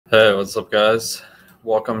Hey, what's up, guys?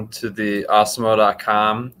 Welcome to the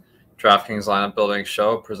Awesemo.com DraftKings lineup building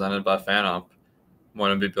show presented by FanUp. I'm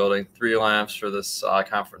going to be building 3 lineups for this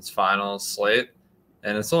conference finals slate,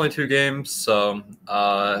 and it's only 2 games, so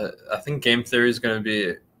I think game theory is going to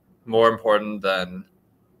be more important than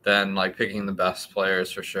like picking the best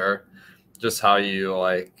players for sure. Just how you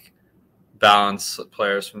like balance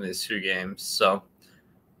players from these 2 games. So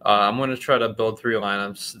I'm going to try to build 3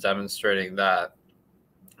 lineups demonstrating that.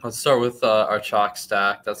 Let's start with our chalk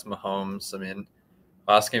stack. That's Mahomes. I mean,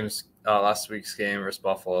 last week's game versus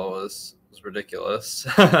Buffalo was ridiculous,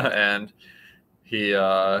 and this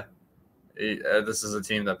is a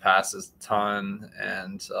team that passes a ton,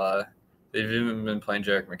 and they've even been playing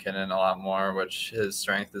Jerick McKinnon a lot more, which his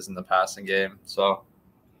strength is in the passing game. So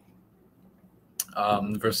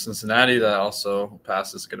versus Cincinnati, that also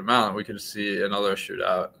passes a good amount. We could see another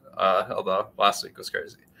shootout, although last week was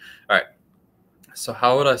crazy. All right. So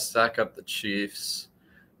how would I stack up the Chiefs?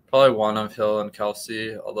 Probably one of Hill and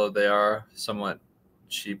Kelsey, although they are somewhat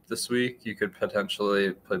cheap this week. You could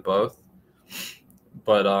potentially play both,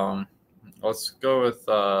 but let's go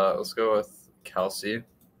with Kelsey.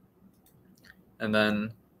 And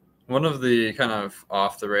then one of the kind of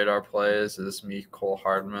off the radar plays is Mecole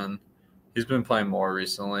Hardman. He's been playing more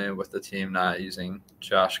recently with the team not using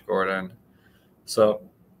Josh Gordon, so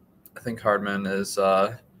I think Hardman is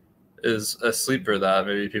a sleeper that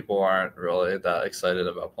maybe people aren't really that excited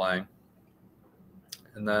about playing.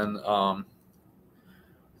 And then I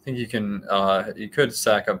think you could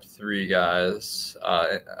stack up 3 guys.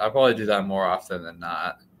 I'll probably do that more often than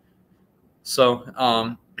not. So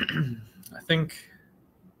I think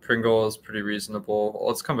Pringle is pretty reasonable.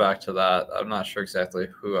 Let's come back to that. I'm not sure exactly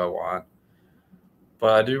who I want,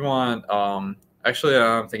 but I do want actually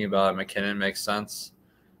I'm thinking about it. McKinnon makes sense.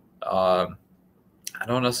 I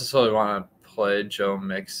don't necessarily want to play Joe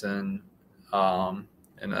Mixon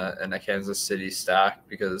in a Kansas City stack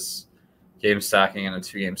because game stacking in a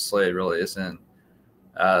 2-game slate really isn't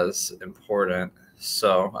as important.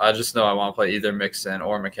 So I just know I want to play either Mixon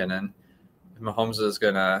or McKinnon. If Mahomes is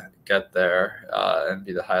going to get there and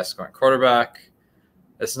be the highest scoring quarterback,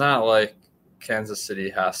 it's not like Kansas City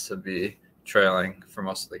has to be trailing for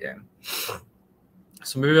most of the game.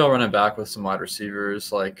 So maybe I'll run it back with some wide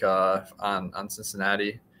receivers like on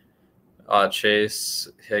Cincinnati. Chase,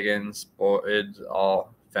 Higgins, Boyd,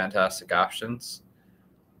 all fantastic options.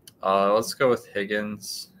 Let's go with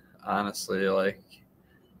Higgins. Honestly, like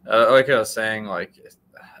I was saying, like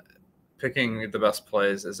picking the best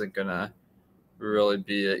plays isn't gonna really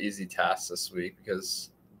be an easy task this week because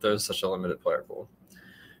there's such a limited player pool.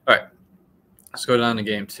 All right, let's go down to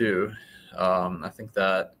game 2. I think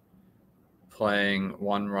that playing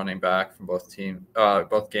one running back from both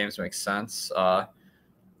games makes sense.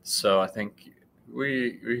 So I think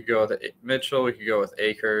we could go with Mitchell. We could go with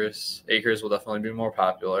Akers. Akers will definitely be more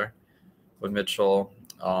popular with Mitchell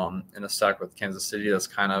in a stack with Kansas City that's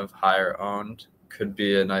kind of higher owned. Could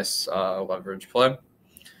be a nice leverage play.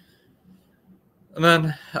 And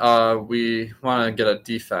then we want to get a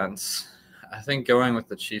defense. I think going with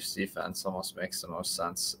the Chiefs defense almost makes the most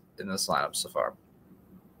sense in this lineup so far.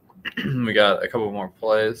 We got a couple more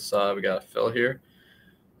plays. We got a fill here.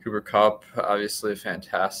 Cooper Kupp, obviously a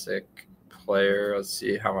fantastic player. Let's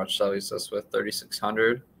see how much that leaves us with,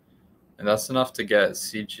 3,600. And that's enough to get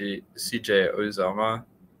CJ Uzomah.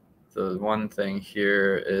 The one thing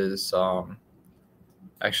here is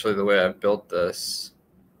actually the way I built this.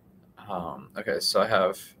 Okay, so I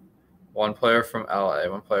have one player from LA,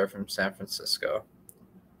 one player from San Francisco.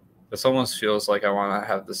 This almost feels like I want to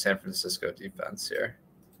have the San Francisco defense here.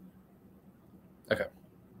 Okay.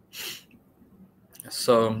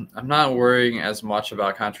 So I'm not worrying as much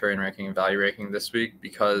about contrarian ranking and value ranking this week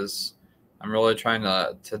because I'm really trying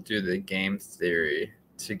to do the game theory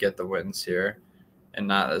to get the wins here and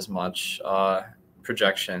not as much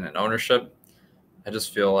projection and ownership. I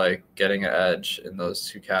just feel like getting an edge in those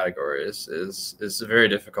 2 categories is very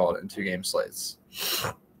difficult in 2-game slates.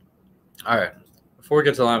 All right. Before we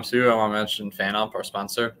get to lineup 2, I want to mention FanUp, our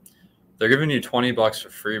sponsor. They're giving you $20 for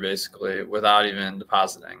free, basically, without even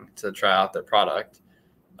depositing to try out their product,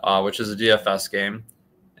 which is a DFS game.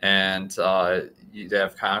 And they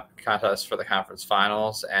have contests for the conference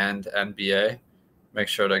finals and NBA. Make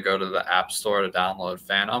sure to go to the App Store to download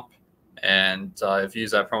FanUp. And if you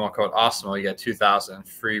use that promo code Awesemo, you get 2,000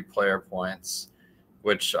 free player points,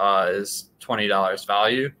 which is $20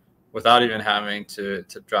 value without even having to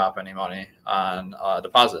drop any money on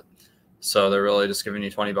deposit. So they're really just giving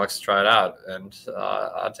you $20 to try it out, and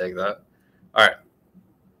I'll take that. All right,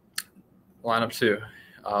 lineup 2.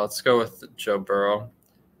 Let's go with Joe Burrow.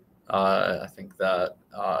 I think that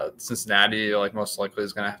Cincinnati, like, most likely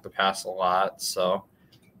is going to have to pass a lot. So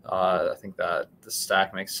I think that the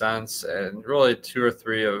stack makes sense. And really 2 or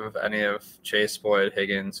 3 of any of Chase, Boyd,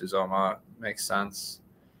 Higgins, Uzoma makes sense.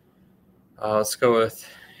 Let's go with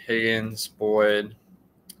Higgins, Boyd.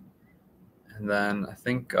 And then I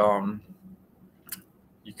think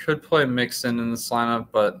you could play Mixon in this lineup,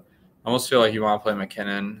 but I almost feel like you want to play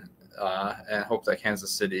McKinnon and hope that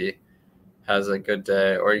Kansas City has a good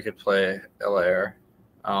day, or you could play Hilaire,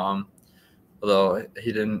 although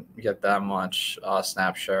he didn't get that much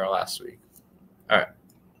snap share last week. All right,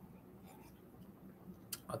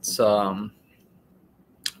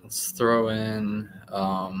 let's throw in.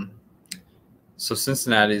 So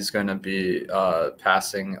Cincinnati is going to be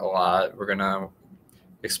passing a lot. We're going to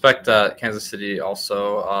expect that Kansas City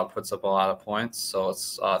also puts up a lot of points. So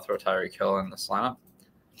let's throw Tyreek Hill in this lineup.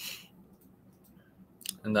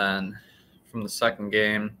 And then from the second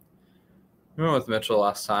game, we went with Mitchell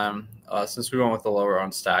last time. Since we went with the lower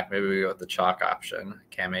owned stack, maybe we go with the chalk option,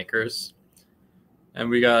 Cam Akers. And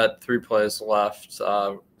we got 3 plays left.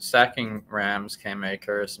 Stacking Rams, Cam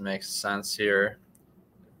Akers makes sense here.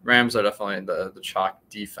 Rams are definitely the chalk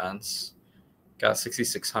defense. Got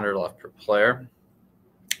 6,600 left per player.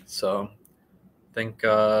 So I think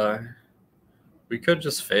we could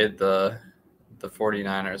just fade the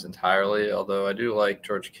 49ers entirely, although I do like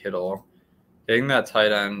George Kittle. Getting that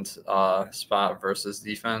tight end spot versus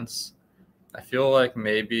defense, I feel like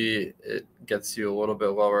maybe it gets you a little bit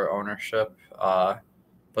lower ownership, but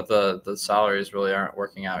the salaries really aren't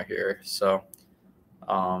working out here. So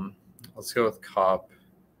let's go with Kupp.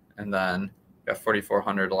 And then got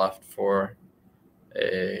 4,400 left for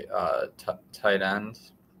a tight end.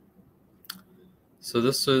 So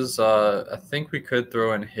this is, I think we could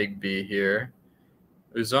throw in Higbee here.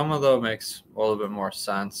 Uzoma, though, makes a little bit more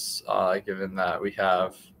sense given that we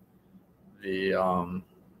have the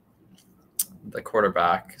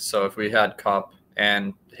quarterback. So if we had Kupp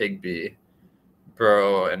and Higbee,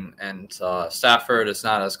 Burrow and Stafford, it's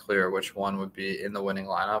not as clear which one would be in the winning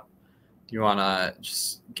lineup. You want to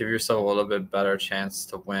just give yourself a little bit better chance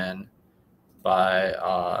to win by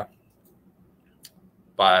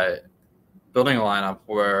building a lineup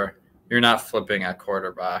where you're not flipping at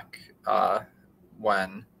quarterback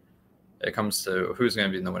when it comes to who's going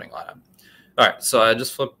to be in the winning lineup. All right, so I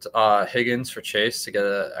just flipped Higgins for Chase to get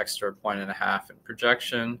an extra 1.5 in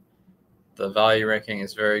projection. The value ranking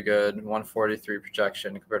is very good, 143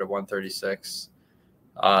 projection compared to 136.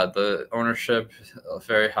 The ownership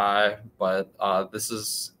very high, but this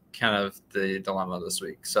is kind of the dilemma this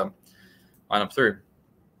week. So lineup 3.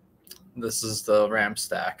 This is the Ram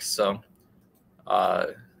stack. So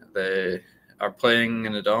they are playing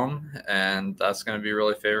in a dome, and that's going to be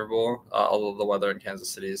really favorable, although the weather in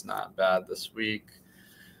Kansas City is not bad this week.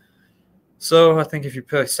 So I think if you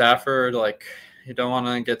pick Stafford, like, you don't want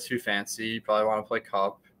to get too fancy. You probably want to play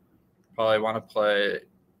Kupp. Probably want to play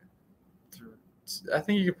I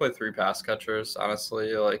think you could play 3 pass catchers,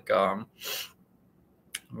 honestly. Like,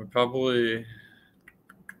 we probably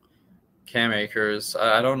Cam Akers.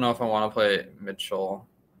 I don't know if I want to play Mitchell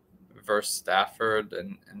versus Stafford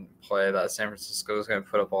and play that San Francisco is going to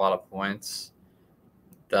put up a lot of points.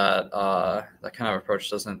 That kind of approach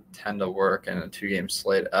doesn't tend to work in a 2-game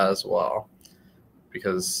slate as well,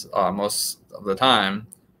 because most of the time,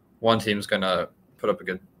 one team's going to put up a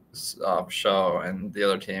good show and the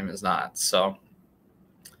other team is not. So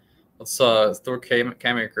let's throw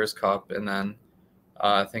Cam Akers, Kupp, and then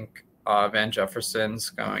I think Van Jefferson's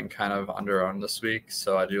going kind of under-owned this week,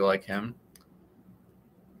 so I do like him.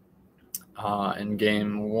 In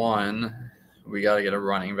game 1, we got to get a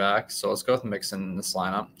running back, so let's go with Mixon in this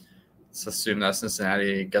lineup. Let's assume that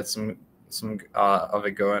Cincinnati gets some of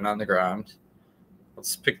it going on the ground.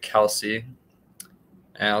 Let's pick Kelsey,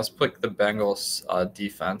 and let's pick the Bengals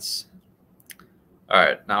defense. All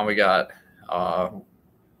right, now we got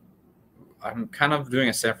I'm kind of doing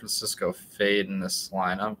a San Francisco fade in this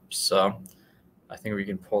lineup, so I think we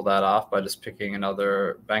can pull that off by just picking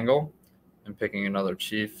another Bengal and picking another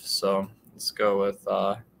Chief. So let's go with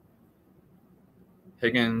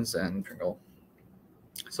Higgins and Pringle.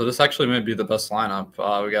 So this actually may be the best lineup.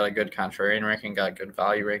 We got a good contrarian ranking, got a good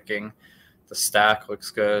value ranking. The stack looks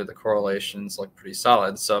good. The correlations look pretty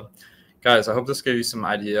solid. So, guys, I hope this gave you some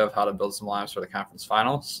idea of how to build some lineups for the conference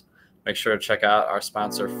finals. Make sure to check out our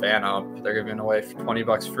sponsor, FanUp. They're giving away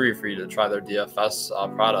 $20 free for you to try their DFS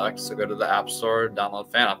product. So go to the App Store,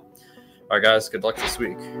 download FanUp. All right, guys, good luck this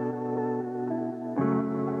week.